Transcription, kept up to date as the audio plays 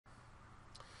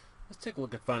Let's take a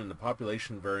look at finding the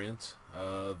population variance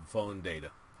of the following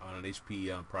data on an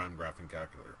HP prime graphing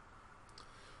calculator.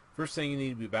 First thing, you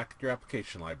need to be back at your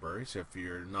application library, so if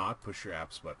you're not, push your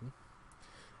apps button.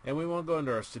 And we want to go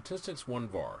into our statistics 1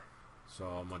 var. So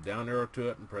I'm going to down arrow to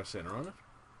it and press enter on it.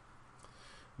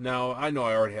 Now I know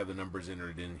I already have the numbers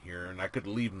entered in here, and I could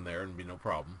leave them there and be no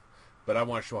problem, but I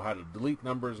want to show how to delete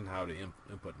numbers and how to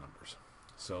input numbers.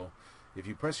 So if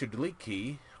you press your delete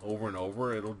key over and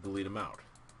over, it'll delete them out.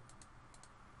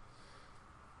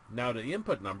 Now to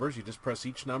input numbers, you just press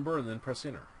each number and then press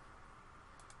enter.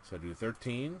 So do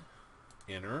 13,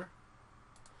 enter,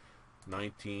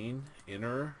 19,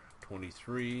 enter,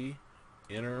 23,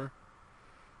 enter,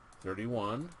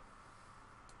 31,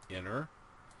 enter,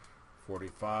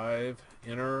 45,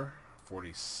 enter,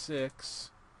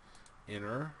 46,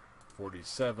 enter,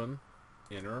 47,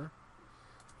 enter,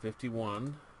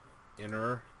 51,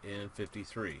 enter, and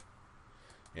 53,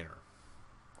 enter.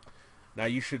 Now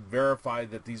you should verify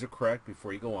that these are correct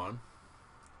before you go on.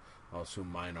 I'll assume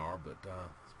mine are, but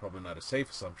it's probably not a safe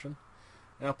assumption.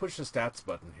 And I'll push the stats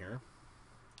button here,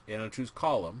 and I'll choose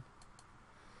column,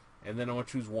 and then I want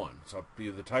to choose 1. So I'll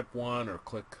either type 1 or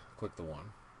click the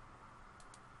 1,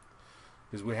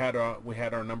 because we had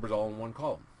our numbers all in one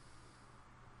column.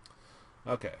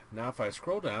 Okay, now if I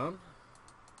scroll down,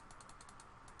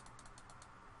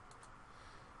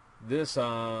 this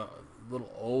little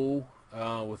O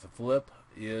with a flip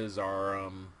is our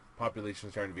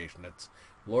population standard deviation. That's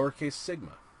lowercase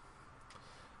sigma.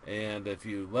 And if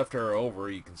you left arrow over,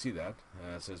 you can see that.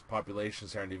 It says population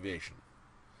standard deviation.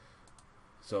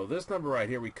 So this number right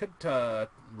here, we could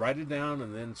write it down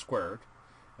and then square it,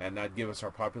 and that'd give us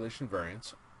our population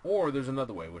variance. Or there's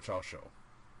another way, which I'll show.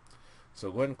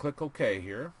 So go ahead and click OK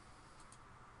here.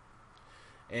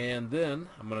 And then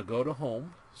I'm going to go to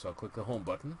Home. So I'll click the Home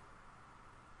button.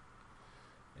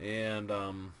 And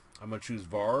I'm going to choose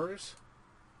VARs,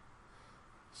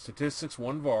 Statistics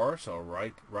 1 var, so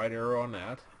right arrow on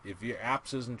that. If your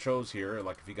apps isn't chose here,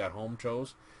 like if you got Home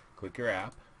chose, click your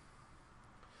app.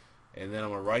 And then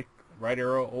I'm going to right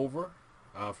arrow over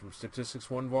from Statistics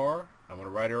 1 var. I'm going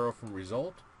to right arrow from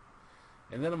Result.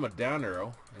 And then I'm going to down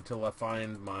arrow until I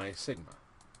find my sigma.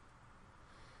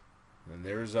 And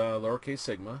there's lowercase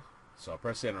sigma, so I'll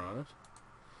press enter on it.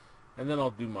 And then I'll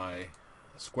do my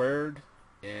squared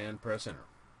and press enter.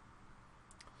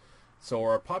 So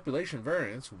our population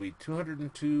variance will be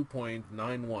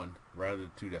 202.91 rather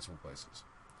than 2 decimal places.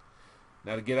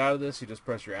 Now to get out of this, you just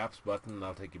press your apps button and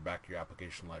that'll take you back to your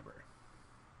application library.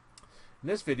 In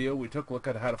this video, we took a look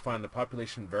at how to find the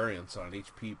population variance on an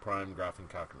HP prime graphing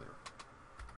calculator.